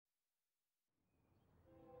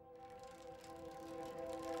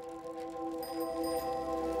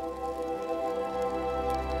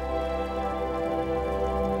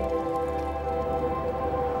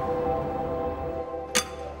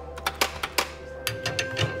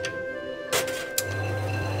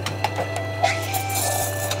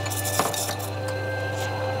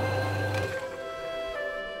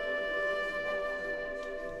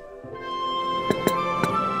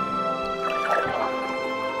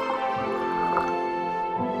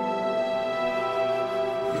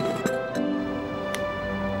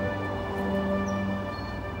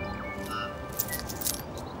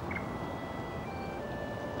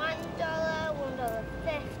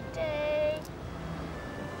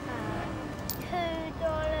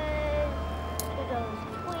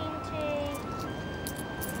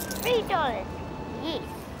$20. Yes.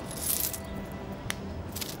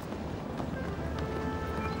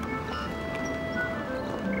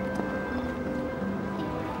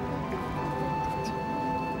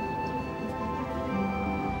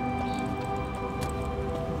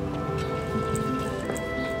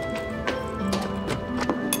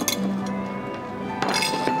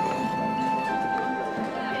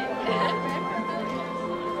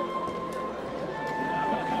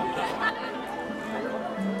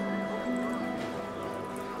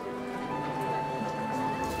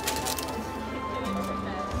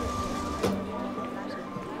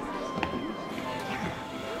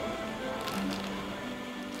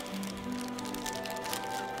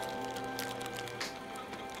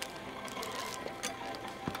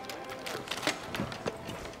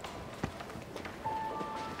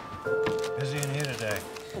 Busy in here today?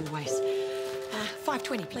 Always.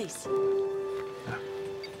 5:20, please.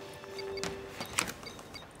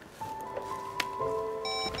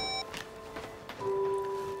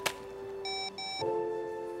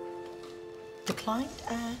 Declined?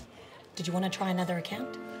 Did you want to try another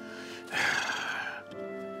account?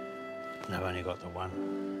 No, I've only got the one.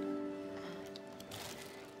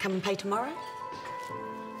 Come and pay tomorrow?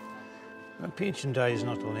 My pension day is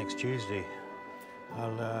not till next Tuesday.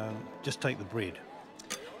 I'll just take the bread.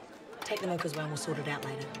 Take the milk as well and we'll sort it out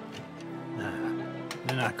later. No,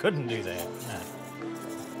 I couldn't do that, no.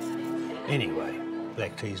 Anyway,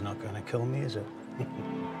 black tea's not going to kill me, is it?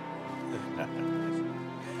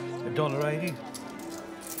 $1.80?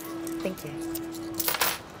 Thank you.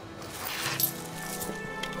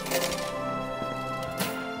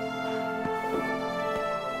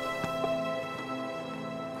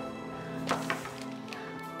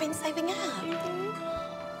 Been saving up?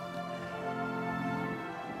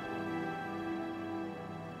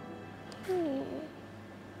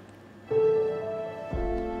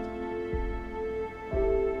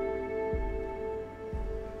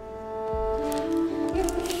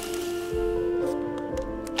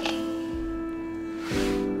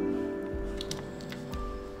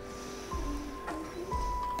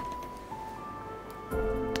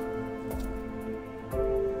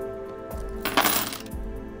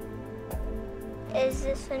 Is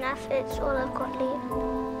this enough? It's all I've got left.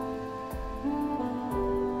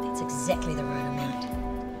 That's exactly the right amount.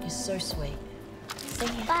 You're so sweet. See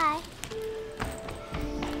ya. Bye.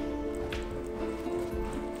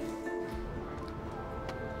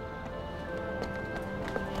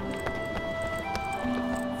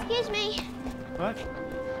 Excuse me. What?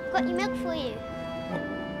 Got your milk for you.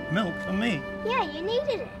 What? Milk for me? Yeah, you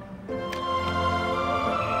needed it.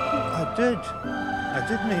 I did. I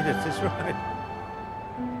did need it, that's right.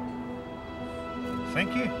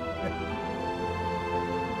 Thank you.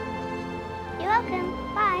 You're welcome.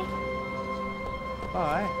 Bye.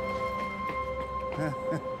 Bye.